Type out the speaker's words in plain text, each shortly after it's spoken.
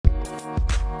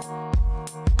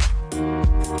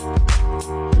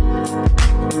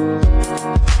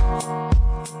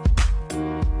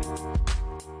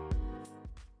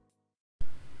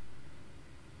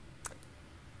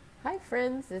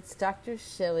friends, it's Dr.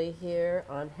 Shelley here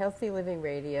on Healthy Living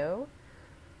Radio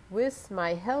with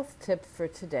my health tip for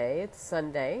today. It's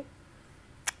Sunday,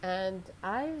 and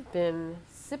I've been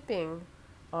sipping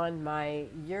on my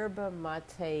yerba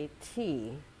mate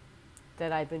tea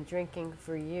that I've been drinking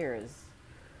for years.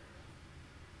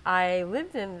 I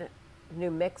lived in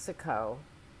New Mexico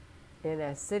in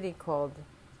a city called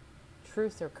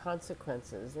Truth or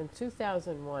Consequences in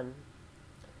 2001.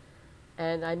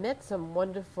 And I met some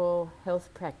wonderful health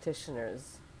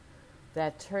practitioners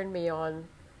that turned me on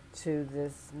to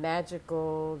this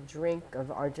magical drink of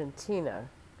Argentina.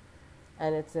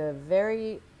 And it's a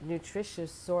very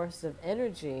nutritious source of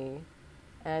energy,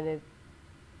 and it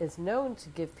is known to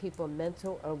give people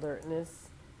mental alertness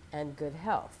and good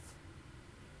health.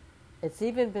 It's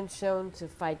even been shown to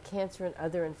fight cancer and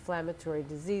other inflammatory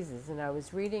diseases. And I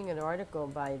was reading an article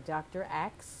by Dr.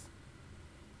 Axe,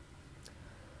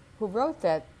 who wrote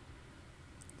that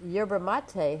yerba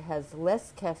mate has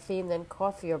less caffeine than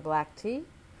coffee or black tea,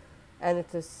 and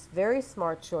it's a very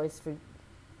smart choice for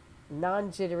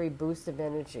non-jittery boost of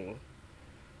energy.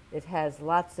 It has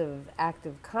lots of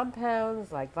active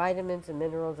compounds like vitamins and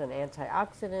minerals and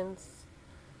antioxidants,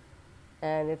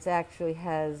 and it actually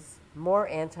has more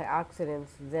antioxidants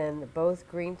than both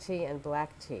green tea and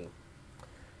black tea.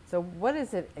 So what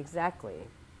is it exactly?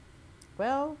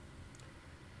 Well,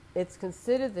 it's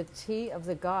considered the tea of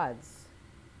the gods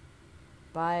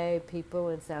by people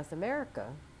in South America.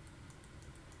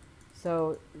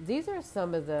 So these are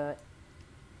some of the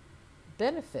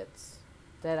benefits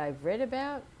that I've read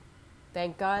about.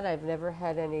 Thank God I've never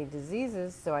had any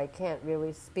diseases, so I can't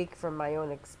really speak from my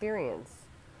own experience.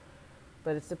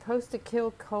 But it's supposed to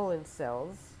kill colon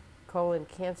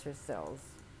cancer cells.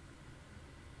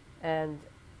 And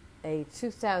a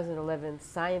 2011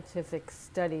 scientific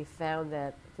study found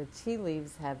that the tea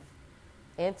leaves have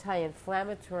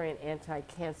anti-inflammatory and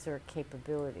anti-cancer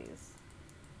capabilities.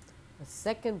 A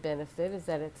second benefit is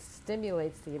that it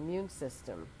stimulates the immune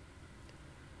system,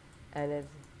 and it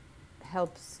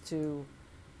helps to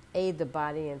aid the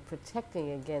body in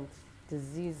protecting against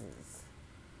diseases.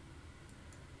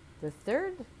 The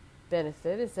third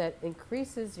benefit is that it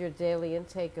increases your daily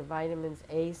intake of vitamins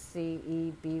A, C,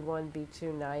 E, B1,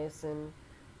 B2, niacin,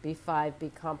 B5, B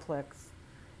complex,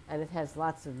 and it has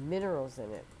lots of minerals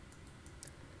in it.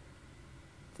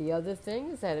 The other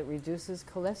thing is that it reduces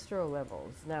cholesterol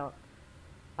levels. Now,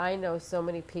 I know so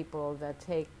many people that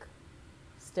take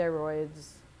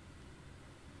steroids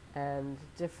and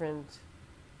different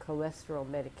cholesterol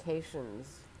medications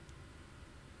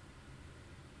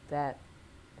that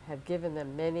have given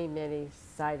them many, many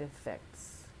side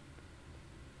effects.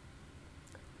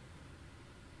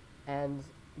 And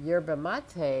yerba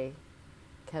mate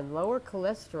can lower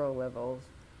cholesterol levels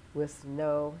with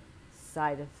no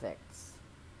side effects,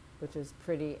 which is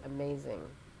pretty amazing.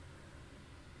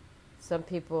 Some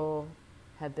people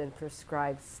have been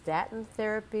prescribed statin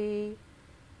therapy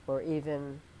or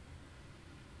even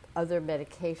other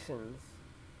medications,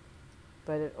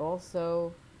 but it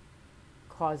also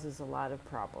causes a lot of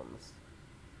problems.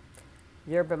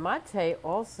 Yerba mate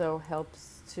also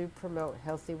helps to promote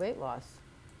healthy weight loss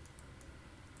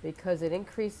because it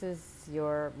increases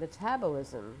your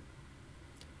metabolism.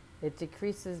 It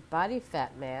decreases body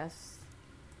fat mass,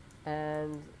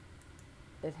 and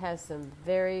it has some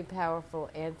very powerful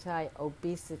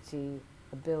anti-obesity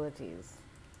abilities.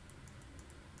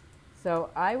 So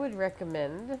I would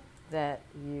recommend that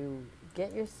you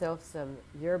get yourself some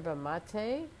yerba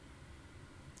mate.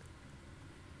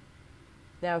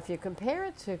 Now, if you compare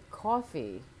it to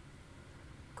coffee,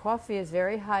 coffee is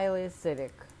very highly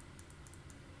acidic.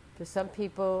 For some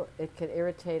people, it can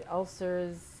irritate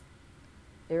ulcers,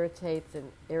 irritates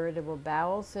an irritable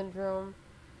bowel syndrome,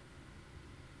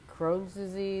 Crohn's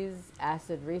disease,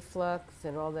 acid reflux,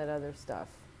 and all that other stuff.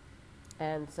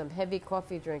 And some heavy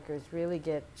coffee drinkers really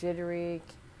get jittery,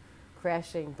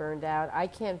 crashing, burned out. I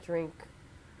can't drink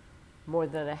more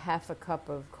than a half a cup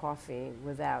of coffee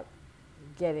without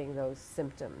getting those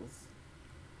symptoms.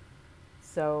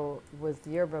 So with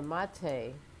yerba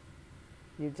mate,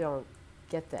 you don't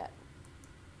get that.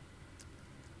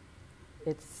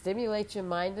 It stimulates your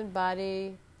mind and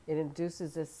body. It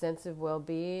induces a sense of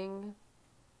well-being,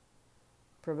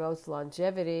 promotes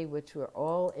longevity, which we're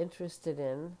all interested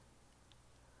in.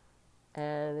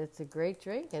 And it's a great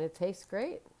drink, and it tastes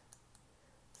great.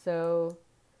 So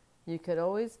you can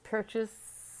always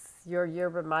purchase your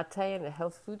yerba mate in a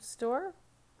health food store.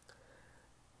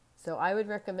 So I would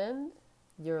recommend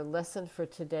your lesson for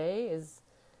today is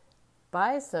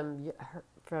buy some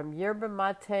from yerba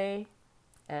mate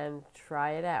and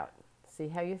try it out. See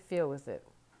how you feel with it.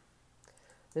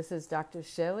 This is Dr.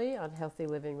 Shelley on Healthy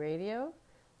Living Radio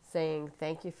saying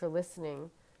thank you for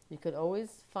listening. You can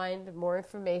always find more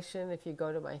information if you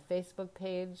go to my Facebook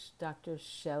page, Dr.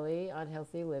 Shelley on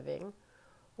Healthy Living,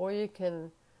 or you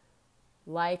can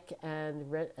like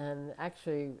and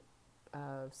actually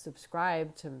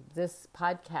subscribe to this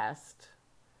podcast,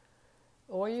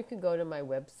 or you can go to my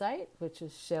website, which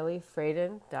is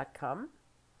shelleyfraden.com.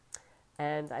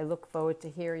 And I look forward to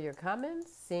hearing your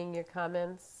comments, seeing your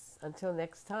comments. Until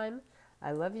next time,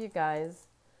 I love you guys.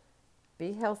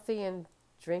 Be healthy and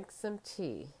drink some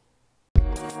tea.